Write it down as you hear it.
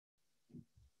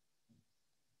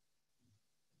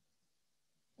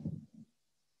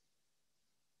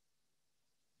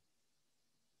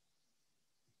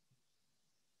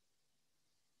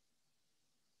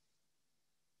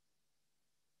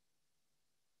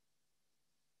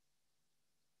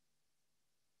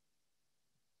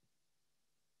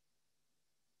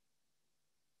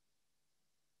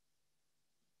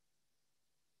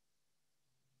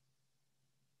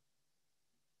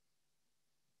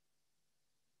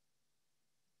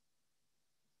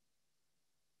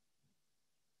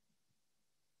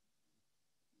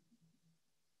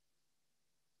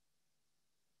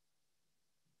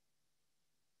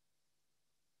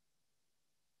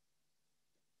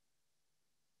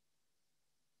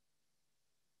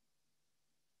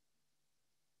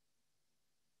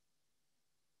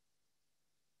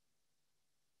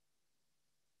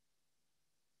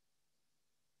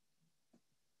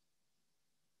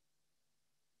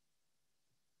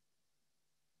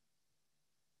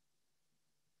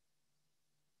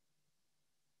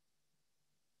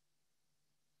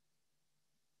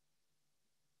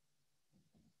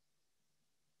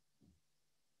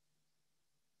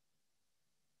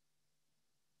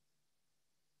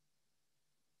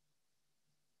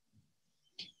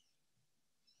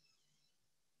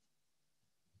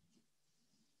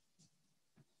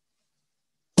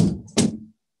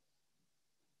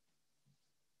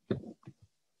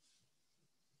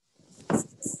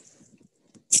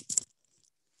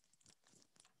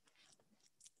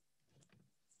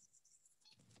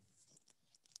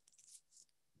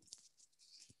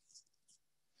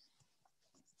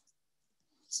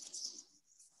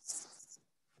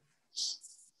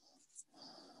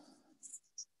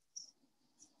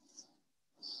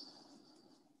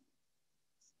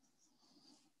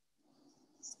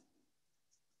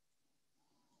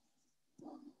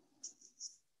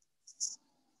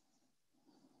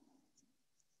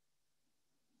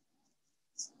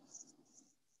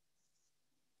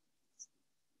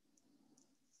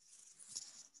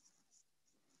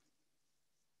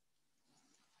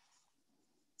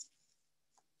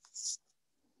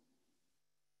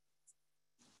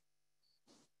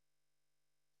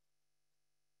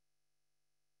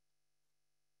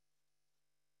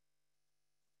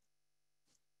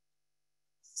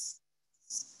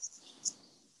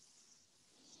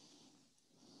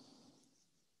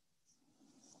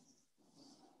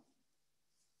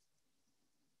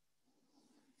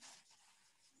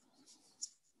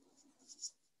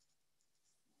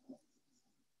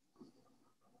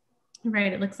All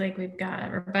right, it looks like we've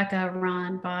got Rebecca,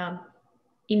 Ron, Bob,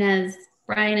 Inez,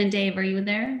 Brian, and Dave. Are you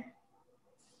there?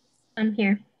 I'm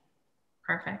here.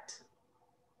 Perfect.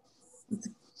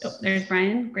 Oh, there's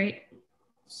Brian. Great.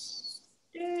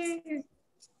 Yay.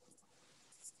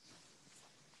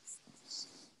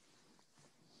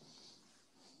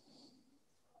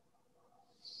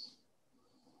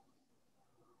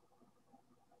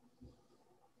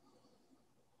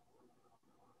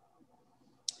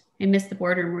 I missed the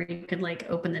boardroom where you could like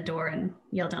open the door and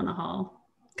yell down the hall,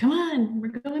 "Come on, we're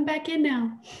going back in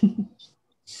now."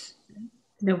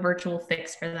 No virtual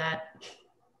fix for that.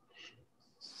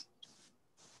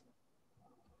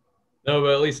 No,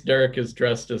 but at least Derek is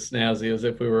dressed as snazzy as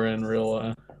if we were in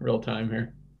real time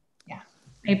here. Yeah,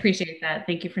 I appreciate that.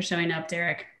 Thank you for showing up,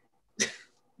 Derek.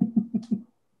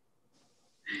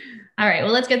 All right,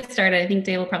 well, let's get started. I think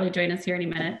Dave will probably join us here any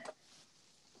minute.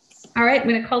 All right, I'm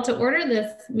going to call to order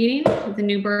this meeting with the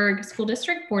Newberg School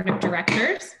District Board of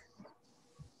Directors.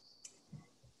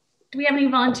 Do we have any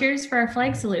volunteers for our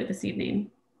flag salute this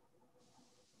evening?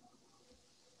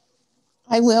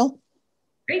 I will.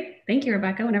 Great, thank you,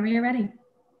 Rebecca, whenever you're ready.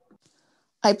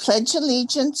 I pledge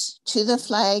allegiance to the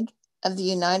flag of the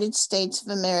United States of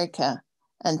America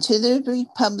and to the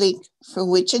republic for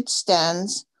which it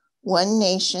stands, one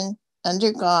nation,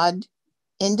 under God,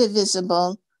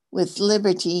 indivisible, with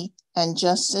liberty and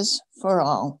justice for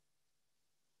all.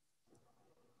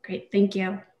 Great, thank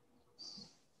you.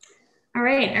 All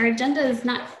right, our agenda is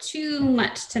not too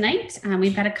much tonight.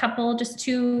 We've got just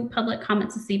two public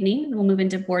comments this evening. We'll move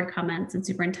into board comments and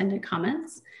superintendent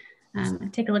comments.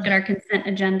 Take a look at our consent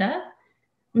agenda.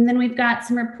 And then we've got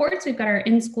some reports. We've got our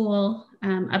in-school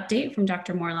update from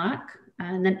Dr. Morlock,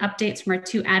 and then updates from our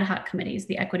two ad hoc committees,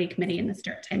 the Equity Committee and the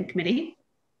Start Time Committee.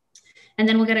 And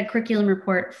then we'll get a curriculum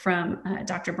report from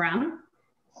Dr. Brown.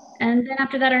 And then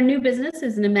after that, our new business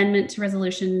is an amendment to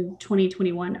Resolution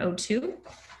 2021-02.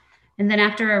 And then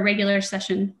after our regular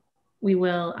session, we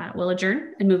will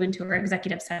adjourn and move into our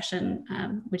executive session,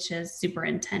 which is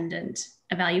superintendent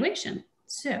evaluation.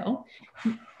 So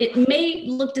it may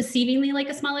look deceivingly like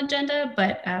a small agenda,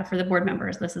 but for the board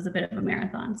members, this is a bit of a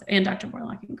marathon. So, and Dr.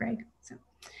 Morlock and Greg. So,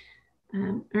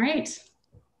 all right.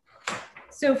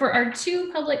 So for our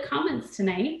two public comments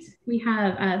tonight, we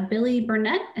have Billy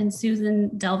Burnett and Susan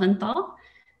Delventhal.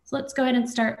 So let's go ahead and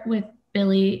start with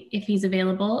Billy if he's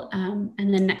available. And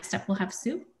then next up, we'll have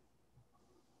Sue.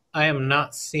 I am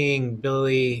not seeing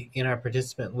Billy in our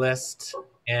participant list,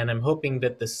 and I'm hoping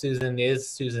that the Susan is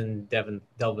Susan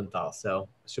Delventhal. So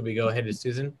should we go ahead to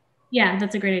Susan? Yeah,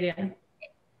 that's a great idea. Are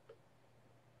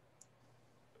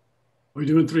we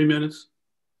doing 3 minutes?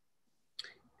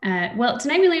 Well,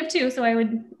 tonight we only have two, so I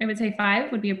would say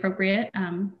 5 would be appropriate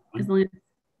as long as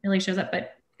Billy shows up.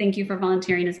 But thank you for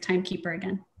volunteering as timekeeper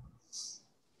again. It's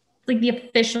like the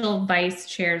official vice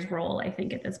chair's role, I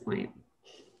think, at this point.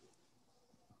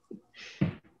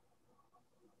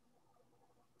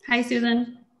 Hi,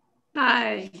 Susan.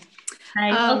 Hi.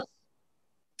 Hi.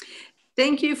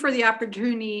 Thank you for the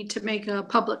opportunity to make a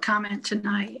public comment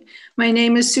tonight. My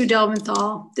name is Sue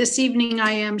Delventhal. This evening,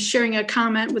 I am sharing a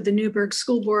comment with the Newberg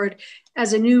School Board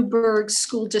as a Newberg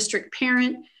School District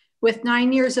parent with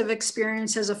 9 years of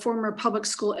experience as a former public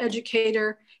school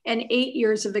educator and 8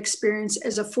 years of experience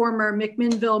as a former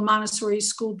McMinnville Montessori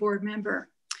School Board member.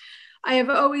 I have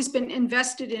always been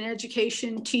invested in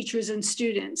education, teachers, and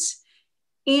students,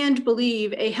 and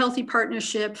believe a healthy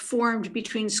partnership formed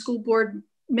between school board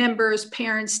members,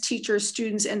 parents, teachers,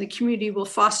 students, and the community will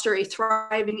foster a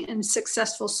thriving and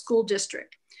successful school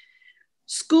district.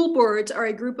 School boards are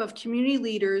a group of community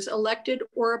leaders elected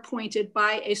or appointed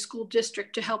by a school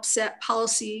district to help set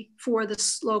policy for the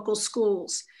local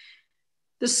schools.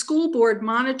 The school board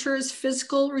monitors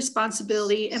fiscal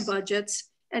responsibility and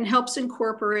budgets and helps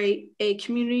incorporate a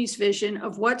community's vision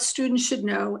of what students should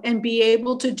know and be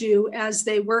able to do as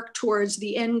they work towards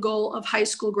the end goal of high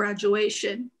school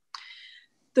graduation.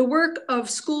 The work of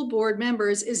school board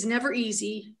members is never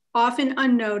easy, often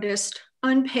unnoticed,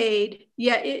 unpaid,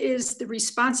 yet it is the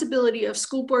responsibility of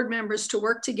school board members to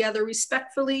work together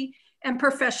respectfully and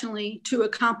professionally to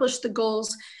accomplish the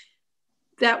goals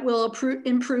that will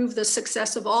improve the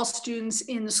success of all students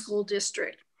in the school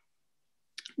district.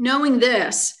 Knowing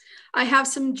this, I have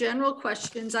some general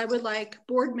questions I would like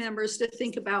board members to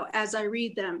think about as I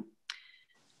read them.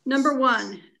 Number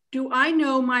 1, do I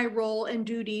know my role and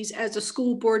duties as a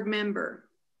school board member?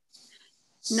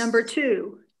 Number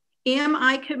 2, am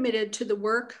I committed to the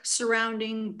work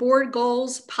surrounding board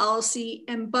goals, policy,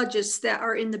 and budgets that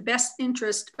are in the best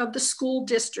interest of the school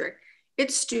district,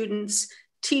 its students,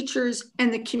 teachers,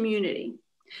 and the community?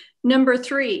 Number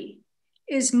 3,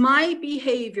 Is my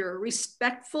behavior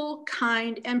respectful,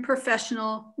 kind, and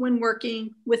professional when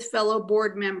working with fellow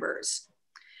board members?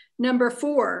 Number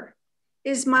 4,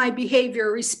 is my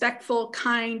behavior respectful,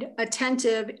 kind,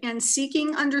 attentive, and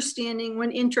seeking understanding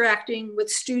when interacting with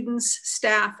students,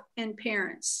 staff, and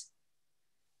parents?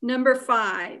 Number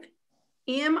 5,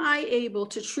 am I able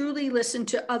to truly listen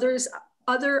to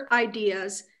other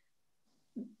ideas,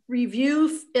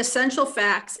 review essential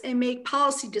facts, and make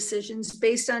policy decisions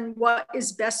based on what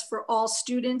is best for all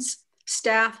students,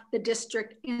 staff, the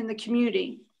district, and the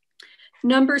community?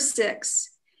 Number 6,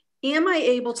 am I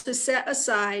able to set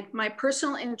aside my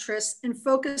personal interests and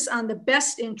focus on the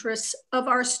best interests of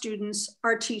our students,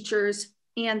 our teachers,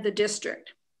 and the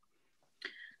district?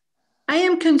 I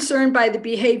am concerned by the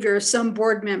behavior of some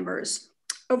board members.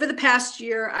 Over the past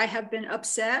year, I have been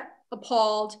upset,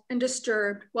 appalled, and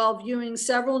disturbed while viewing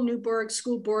several Newberg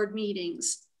School Board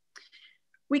meetings.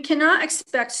 We cannot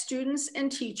expect students and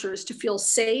teachers to feel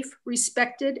safe,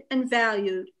 respected, and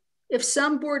valued if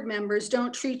some board members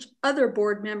don't treat other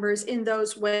board members in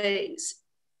those ways.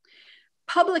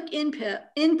 Public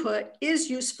input is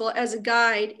useful as a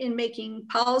guide in making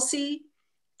policy,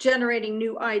 generating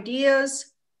new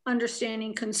ideas,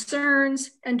 understanding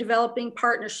concerns, and developing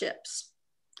partnerships.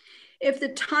 If the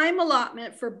time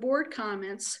allotment for board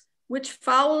comments, which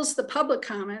follows the public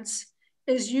comments,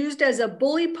 is used as a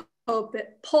bully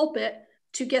pulpit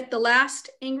to get the last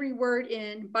angry word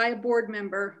in by a board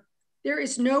member, there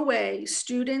is no way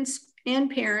students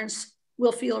and parents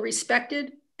will feel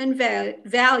respected and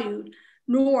valued,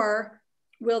 nor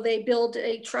will they build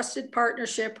a trusted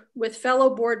partnership with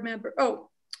fellow board members.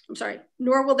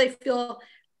 Nor will they feel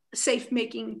safe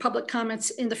making public comments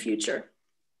in the future.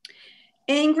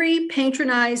 Angry,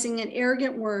 patronizing, and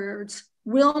arrogant words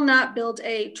will not build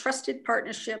a trusted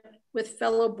partnership with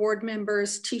fellow board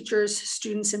members, teachers,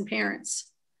 students, and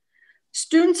parents.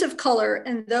 Students of color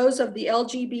and those of the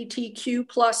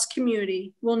LGBTQ+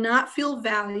 community will not feel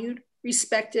valued,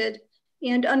 respected,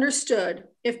 and understood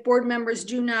if board members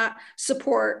do not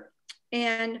support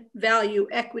and value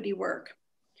equity work.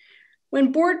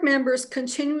 When board members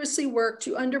continuously work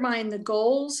to undermine the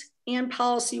goals and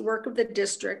policy work of the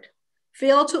district,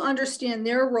 fail to understand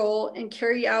their role and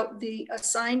carry out the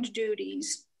assigned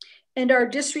duties, and are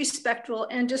disrespectful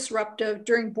and disruptive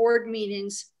during board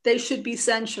meetings, they should be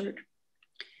censured.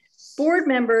 Board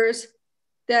members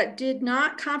that did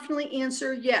not confidently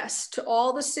answer yes to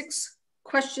all the 6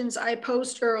 questions I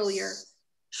posed earlier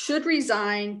should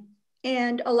resign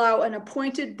and allow an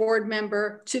appointed board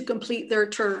member to complete their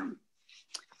term.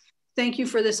 Thank you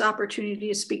for this opportunity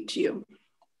to speak to you.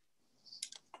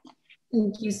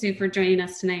 Thank you, Sue, for joining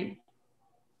us tonight.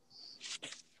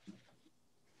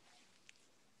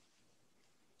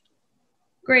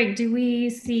 Greg, do we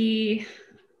see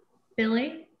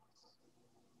Billy?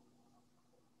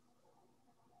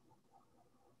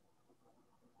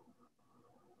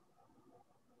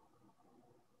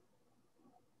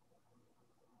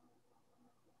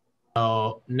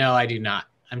 Oh, no, I do not.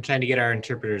 I'm trying to get our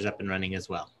interpreters up and running as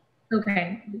well.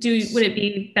 Okay. Would it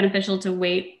be beneficial to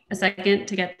wait a second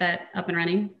to get that up and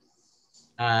running?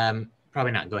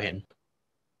 Probably not. Go ahead.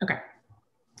 Okay.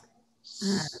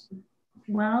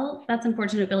 Well, that's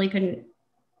unfortunate. Billy couldn't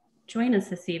join us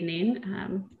this evening.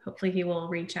 Hopefully he will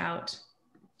reach out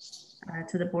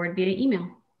to the board via email.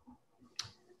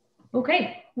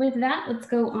 Okay, with that, let's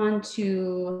go on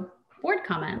to board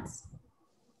comments.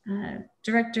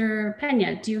 Director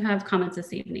Pena, do you have comments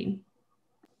this evening?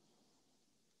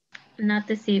 Not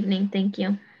this evening, thank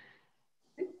you.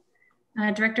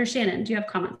 Director Shannon, do you have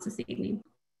comments this evening?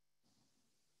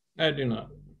 I do not.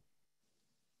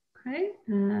 Okay.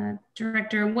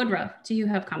 Director Woodruff, do you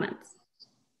have comments?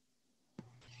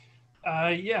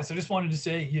 Yes, I just wanted to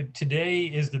say today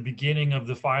is the beginning of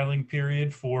the filing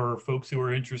period for folks who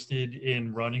are interested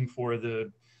in running for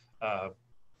the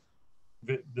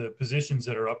positions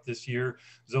that are up this year.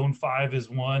 Zone 5 is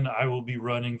one. I will be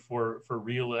running for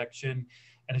re-election,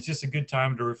 and it's just a good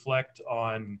time to reflect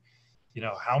on,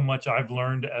 how much I've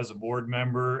learned as a board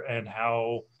member and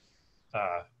how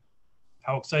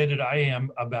excited I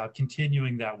am about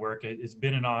continuing that work. It's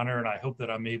been an honor, and I hope that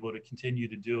I'm able to continue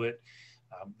to do it.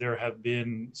 There have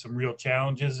been some real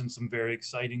challenges and some very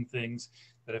exciting things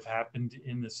that have happened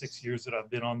in the 6 years that I've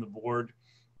been on the board.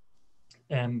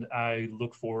 And I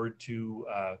look forward to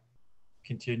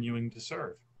continuing to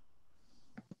serve.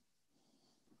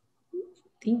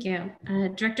 Thank you.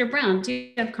 Director Brown, do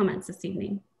you have comments this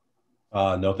evening?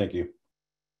 No, thank you.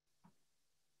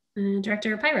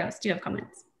 Director Pyros, do you have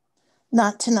comments?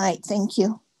 Not tonight, thank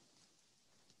you.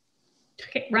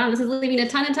 Okay, Ron, this is leaving a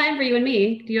ton of time for you and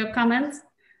me. Do you have comments?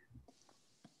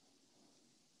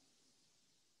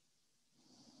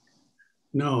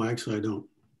 No, actually, I don't.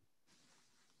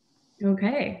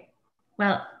 Okay.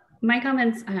 Well, my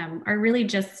comments are really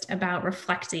just about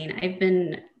reflecting. I've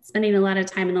been spending a lot of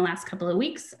time in the last couple of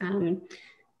weeks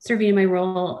serving in my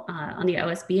role on the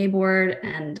OSBA board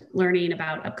and learning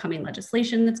about upcoming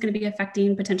legislation that's going to be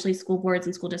affecting potentially school boards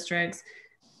and school districts,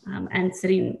 and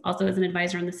sitting also as an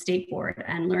advisor on the state board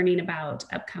and learning about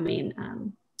upcoming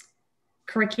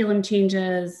curriculum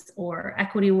changes or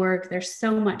equity work. There's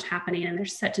so much happening and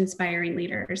there's such inspiring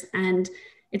leaders. And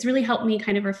it's really helped me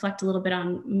kind of reflect a little bit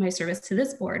on my service to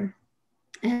this board.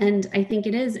 And I think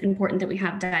it is important that we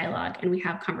have dialogue and we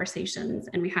have conversations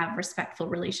and we have respectful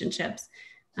relationships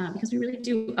because we really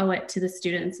do owe it to the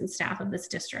students and staff of this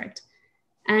district.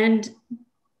 And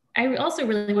I also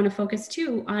really want to focus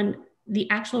too on the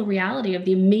actual reality of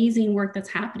the amazing work that's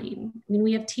happening. I mean,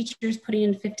 we have teachers putting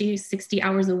in 50, 60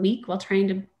 hours a week while trying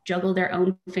to juggle their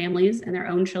own families and their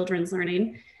own children's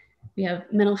learning. We have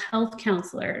mental health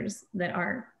counselors that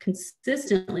are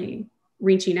consistently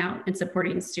reaching out and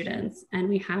supporting students. And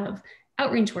we have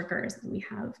outreach workers, and we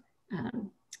have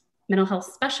mental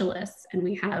health specialists, and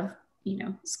we have,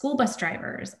 school bus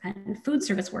drivers and food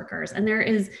service workers. And there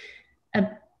is a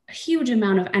huge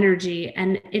amount of energy,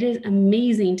 and it is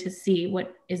amazing to see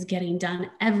what is getting done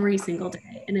every single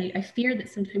day. And I fear that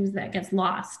sometimes that gets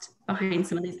lost behind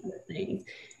some of these other things.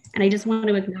 And I just want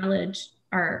to acknowledge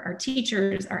our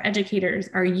teachers, our educators,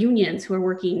 our unions who are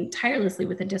working tirelessly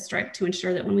with the district to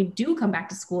ensure that when we do come back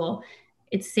to school,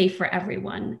 it's safe for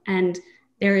everyone. And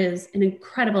there is an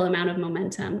incredible amount of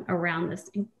momentum around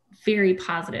this very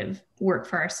positive work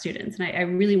for our students. And I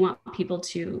really want people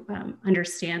to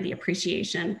understand the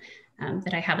appreciation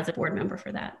that I have as a board member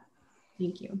for that.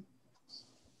 Thank you.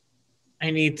 I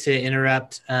need to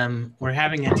interrupt. We're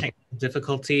having a technical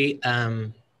difficulty.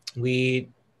 We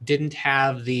didn't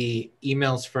have the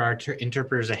emails for our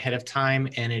interpreters ahead of time,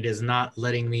 and it is not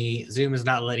letting me, Zoom is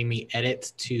not letting me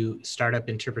edit to start up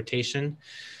interpretation.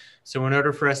 So in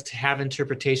order for us to have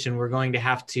interpretation, we're going to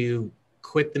have to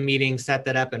quit the meeting, set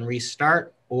that up and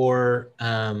restart, or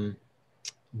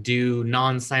do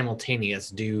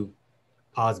non-simultaneous, do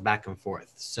pause back and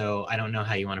forth. So I don't know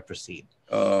how you want to proceed.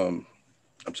 I'm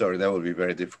sorry, that would be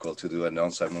very difficult to do a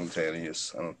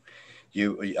non-simultaneous.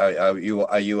 You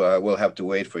will have to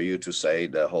wait for you to say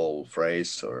the whole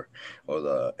phrase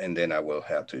and then I will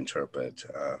have to interpret.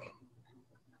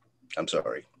 I'm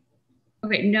sorry.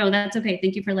 Okay, no, that's okay.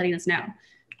 Thank you for letting us know.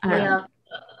 Yeah,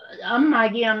 I'm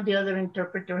Maggie. I'm the other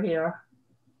interpreter here.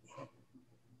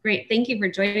 Great, thank you for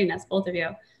joining us, both of you.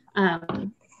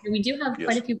 We do have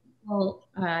quite a few people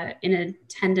in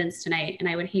attendance tonight, and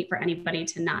I would hate for anybody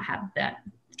to not have that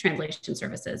translation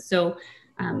services. So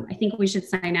I think we should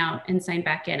sign out and sign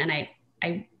back in. And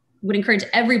I would encourage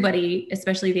everybody,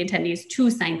 especially the attendees, to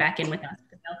sign back in with us,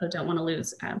 because I also don't want to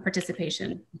lose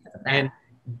participation because of that. And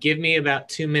give me about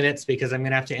 2 minutes, because I'm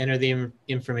going to have to enter the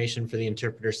information for the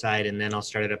interpreter side, and then I'll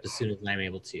start it up as soon as I'm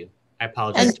able to. I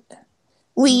apologize. And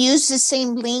we use the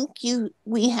same link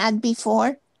we had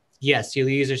before? Yes, you'll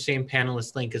use your same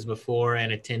panelist link as before,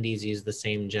 and attendees use the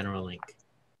same general link.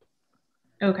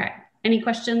 Okay. Any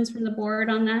questions from the board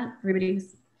on that?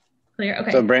 Everybody's clear?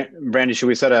 Okay. So Brandy, should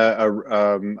we set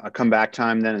a comeback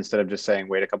time then, instead of just saying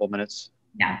wait a couple minutes?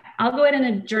 Yeah, I'll go ahead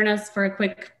and adjourn us for a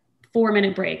quick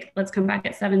 4-minute break. Let's come back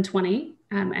at 7:20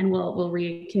 and we'll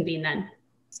reconvene then.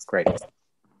 Great.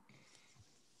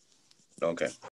 Okay.